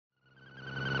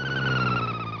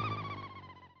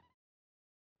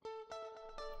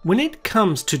When it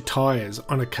comes to tyres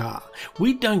on a car,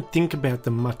 we don't think about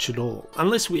them much at all,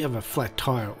 unless we have a flat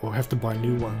tyre or have to buy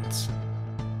new ones.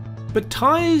 But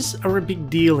tyres are a big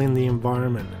deal in the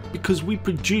environment because we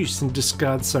produce and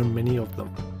discard so many of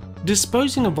them.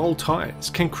 Disposing of old tyres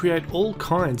can create all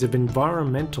kinds of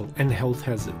environmental and health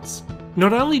hazards.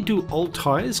 Not only do old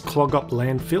tyres clog up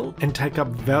landfill and take up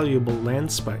valuable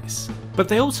land space, but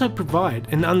they also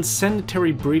provide an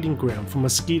unsanitary breeding ground for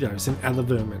mosquitoes and other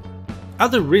vermin.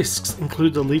 Other risks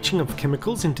include the leaching of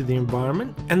chemicals into the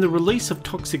environment and the release of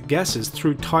toxic gases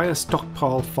through tyre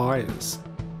stockpile fires.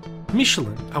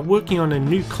 Michelin are working on a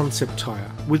new concept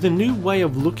tyre with a new way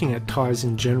of looking at tyres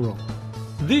in general.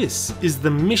 This is the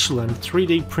Michelin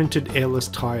 3D printed airless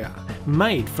tyre,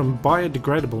 made from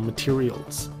biodegradable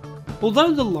materials.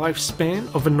 Although the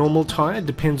lifespan of a normal tyre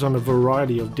depends on a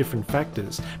variety of different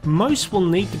factors, most will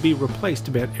need to be replaced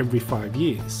about every 5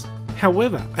 years.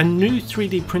 However, a new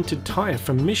 3D printed tyre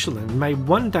from Michelin may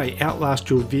one day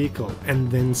outlast your vehicle and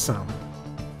then some.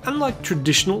 Unlike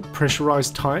traditional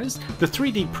pressurized tyres, the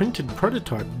 3D printed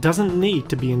prototype doesn't need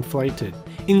to be inflated.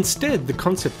 Instead, the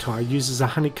concept tyre uses a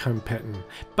honeycomb pattern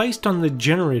based on the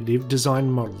generative design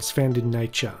models found in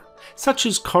nature, such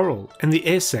as coral and the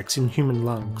air sacs in human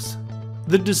lungs.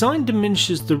 The design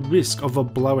diminishes the risk of a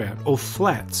blowout or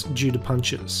flats due to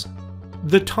punctures.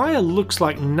 The tyre looks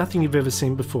like nothing you've ever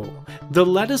seen before. The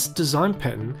lattice design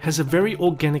pattern has a very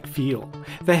organic feel.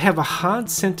 They have a hard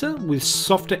centre with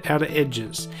softer outer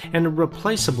edges and a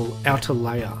replaceable outer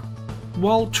layer.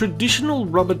 While traditional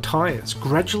rubber tyres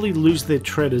gradually lose their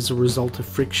tread as a result of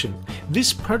friction,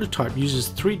 this prototype uses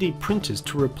 3D printers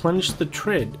to replenish the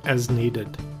tread as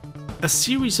needed. A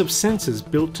series of sensors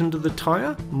built into the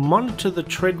tyre monitor the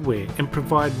tread wear and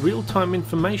provide real-time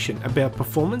information about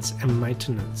performance and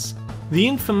maintenance. The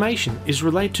information is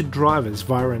relayed to drivers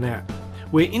via an app,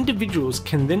 where individuals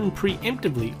can then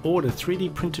preemptively order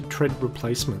 3D printed tread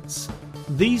replacements.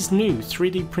 These new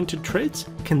 3D printed treads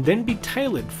can then be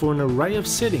tailored for an array of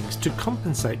settings to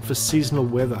compensate for seasonal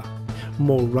weather,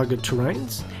 more rugged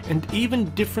terrains, and even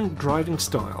different driving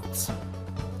styles.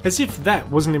 As if that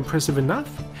wasn't impressive enough,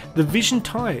 the Vision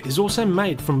tyre is also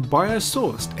made from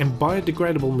bio-sourced and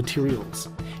biodegradable materials,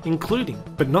 including,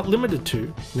 but not limited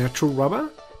to, natural rubber,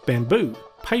 bamboo,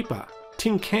 paper,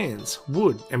 tin cans,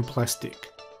 wood and plastic.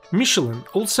 Michelin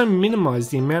also minimised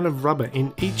the amount of rubber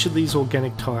in each of these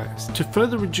organic tyres to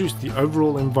further reduce the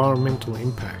overall environmental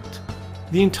impact.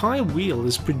 The entire wheel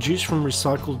is produced from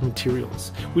recycled materials,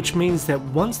 which means that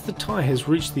once the tyre has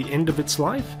reached the end of its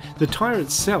life, the tyre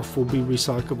itself will be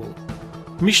recyclable.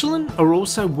 Michelin are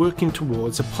also working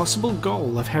towards a possible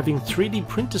goal of having 3D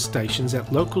printer stations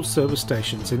at local service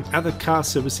stations and other car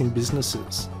servicing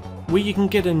businesses, where you can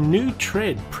get a new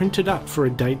tread printed up for a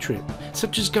day trip,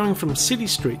 such as going from city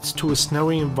streets to a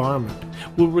snowy environment,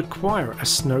 will require a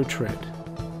snow tread.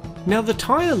 Now the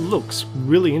tyre looks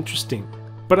really interesting,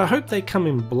 but I hope they come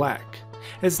in black,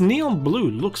 as neon blue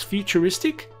looks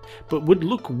futuristic, but would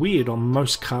look weird on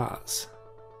most cars.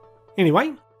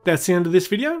 Anyway, that's the end of this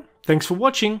video. Thanks for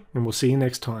watching, and we'll see you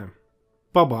next time.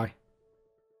 Bye bye.